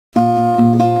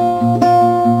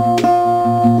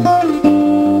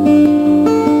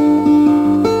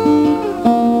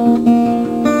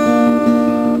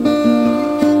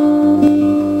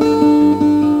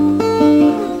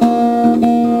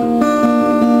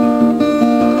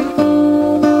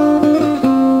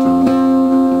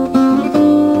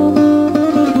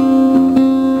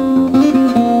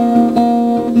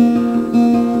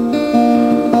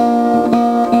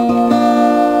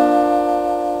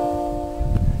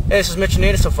Hey, this is Mitch and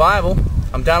Nita Survival.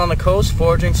 I'm down on the coast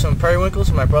foraging some periwinkles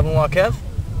with my brother-in-law Kev.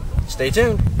 Stay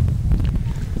tuned.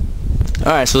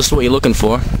 Alright, so this is what you're looking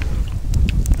for.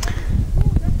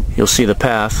 You'll see the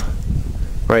path.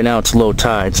 Right now it's low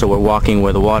tide, so we're walking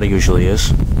where the water usually is.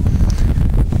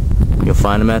 You'll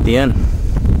find them at the end.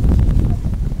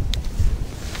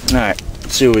 Alright,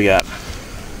 let's see what we got.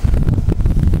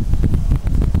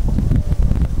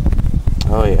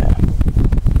 Oh yeah.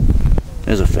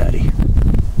 There's a fatty.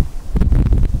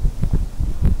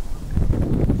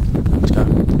 Let's go.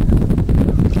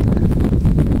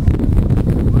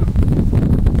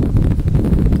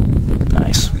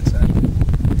 Nice.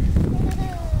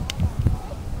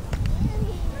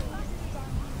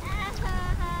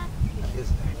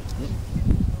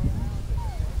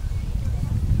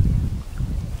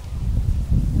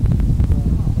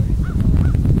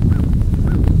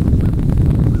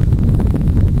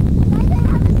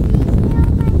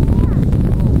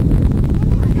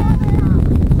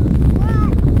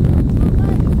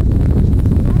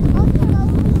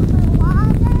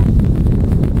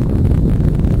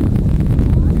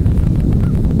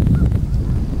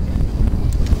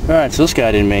 Alright, so this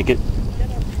guy didn't make it.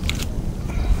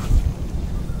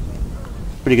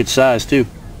 Pretty good size too.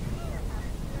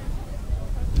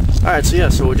 Alright, so yeah,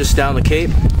 so we're just down the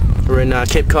Cape. We're in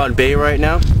Cape Cod Bay right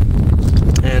now.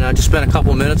 And I just spent a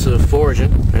couple minutes of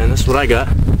foraging, and this is what I got.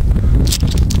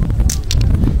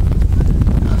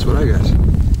 That's what I got.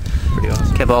 Pretty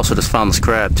awesome. Kev also just found this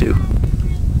crab too.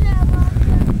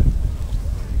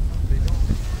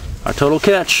 Our total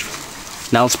catch.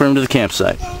 Now let's bring him to the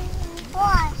campsite.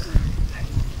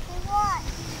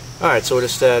 Alright, so we're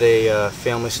just at a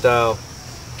family style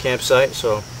campsite, so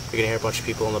you're going to hear a bunch of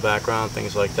people in the background,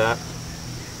 things like that.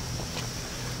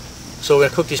 So we're going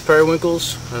to cook these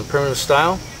periwinkles in a primitive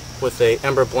style with a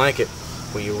ember blanket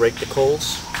where you rake the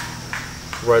coals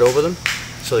right over them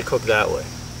so they cook that way.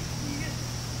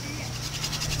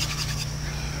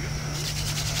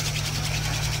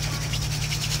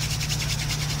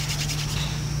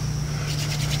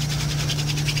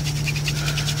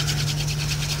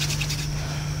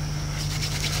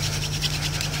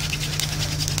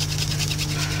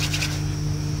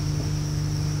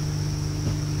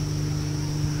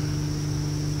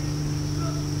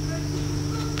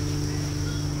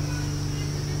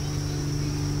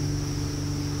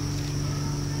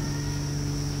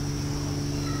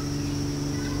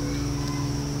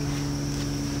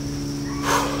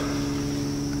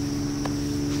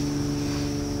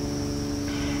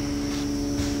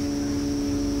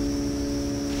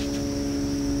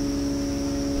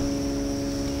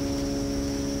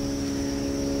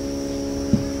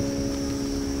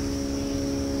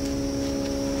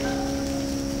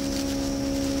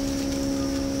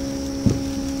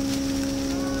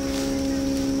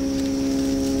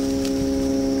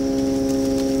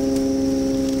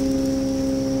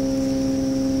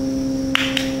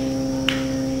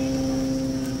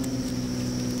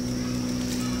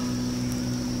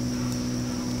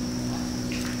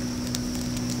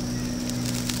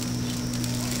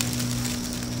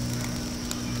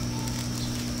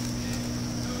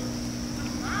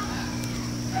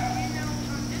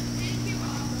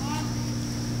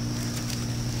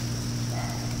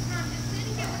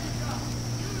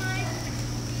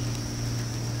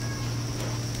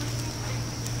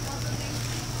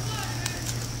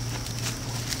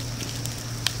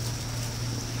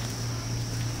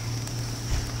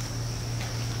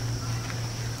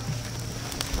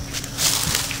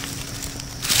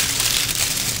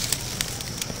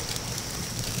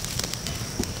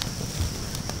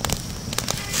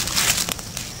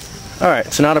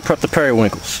 Alright, so now to prep the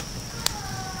periwinkles.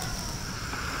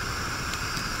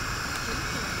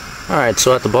 Alright,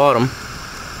 so at the bottom,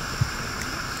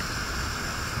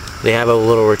 they have a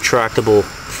little retractable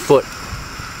foot.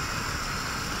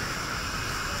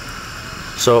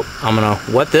 So I'm going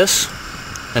to wet this,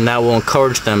 and that will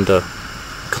encourage them to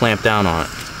clamp down on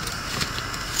it.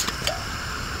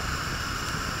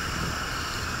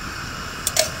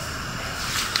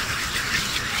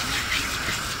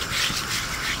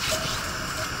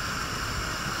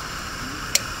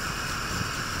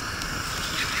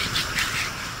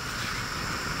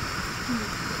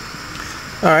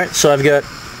 Alright, so I've got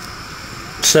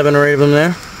 7 or 8 of them there,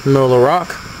 in the middle of the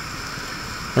rock.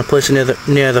 I'm going to place it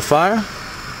near the fire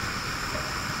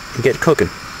and get cooking.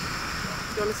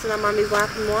 You want to sit on Mommy's lap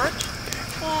and watch?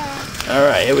 Yeah.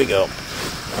 Alright, here we go.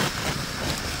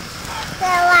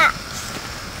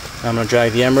 I'm going to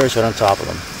drag the embers right on top of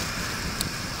them.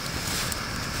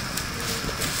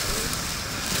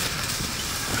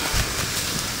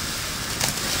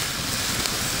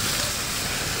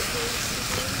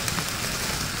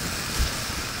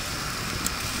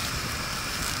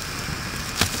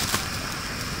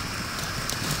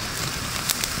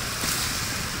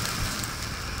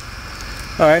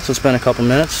 Alright, so it's been a couple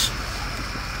minutes.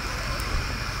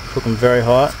 Cook them very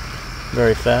hot,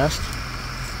 very fast.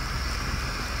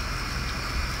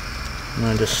 I'm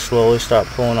going to just slowly start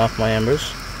pulling off my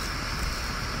embers.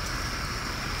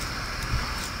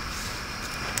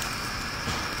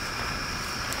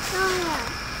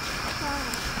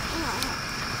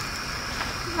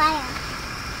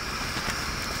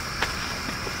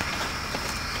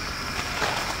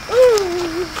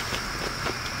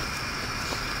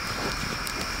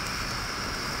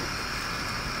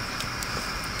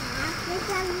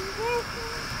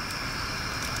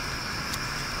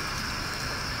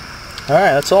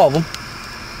 Alright, that's all of them.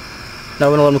 Now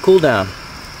we're going to let them cool down.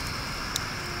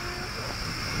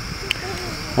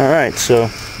 Alright, so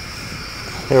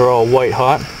they're all white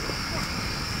hot.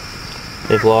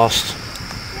 They've lost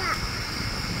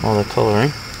all their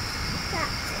coloring.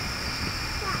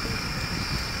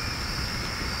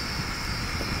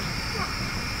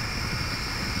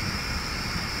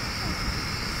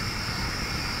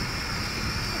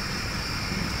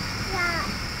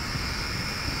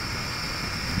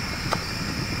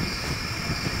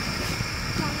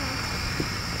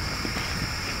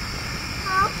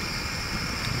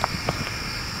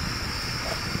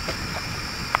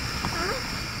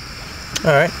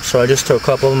 Alright, so I just took a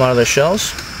couple of them out of their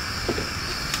shells.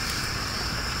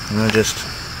 I'm going to just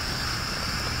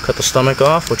cut the stomach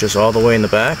off, which is all the way in the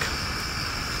back.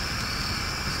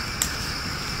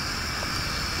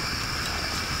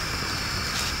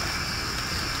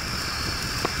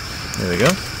 There we go.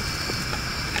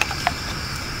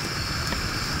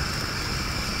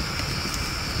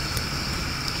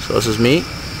 So this is meat.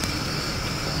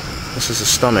 This is the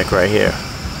stomach right here.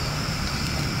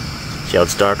 See how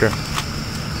it's darker?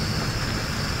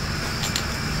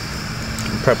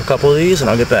 Prep a couple of these and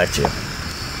I'll get back to you.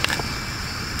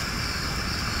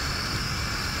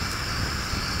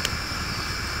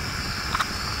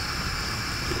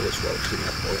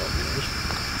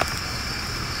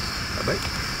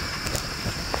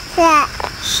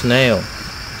 Snail.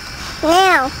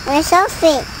 Now, where's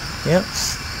Sophie? Yep.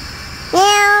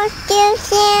 Now, do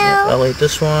Yep, I'll eat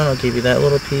this one. I'll give you that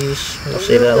little piece. We'll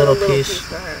save that little piece.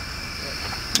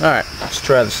 Alright, let's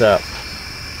try this out.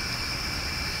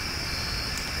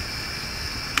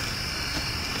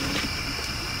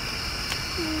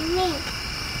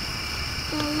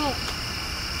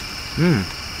 Mmm.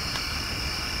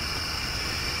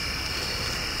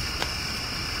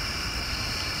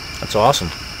 That's awesome.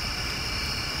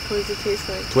 What does it taste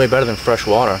like? It's way better than fresh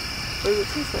water. What does it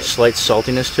taste like? Slight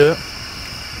saltiness to it.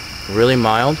 Really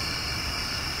mild.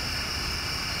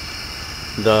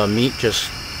 The meat just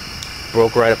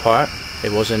broke right apart.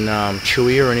 It wasn't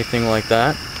chewy or anything like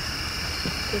that.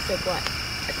 Tastes like what?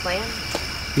 A clam?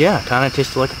 Yeah, kind of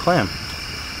tasted like a clam.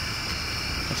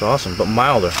 That's awesome, but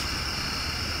milder.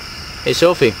 Hey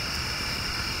Sophie,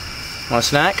 want a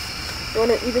snack? You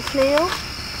want to eat a snail?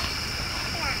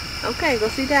 Okay, go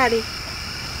see Daddy.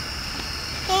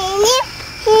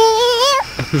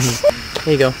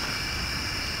 Here you go.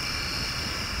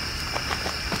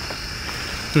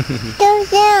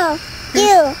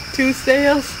 Two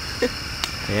snails.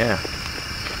 Yeah.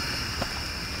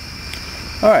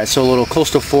 Alright, so a little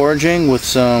coastal foraging with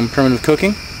some primitive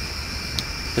cooking.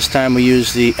 This time we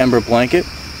use the ember blanket,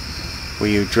 where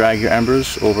you drag your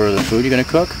embers over the food you're going to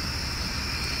cook.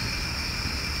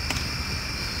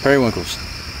 Periwinkles.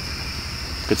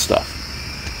 Good stuff.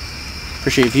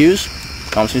 Appreciate your views,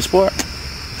 comments, and support.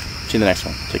 See you in the next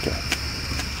one. Take care.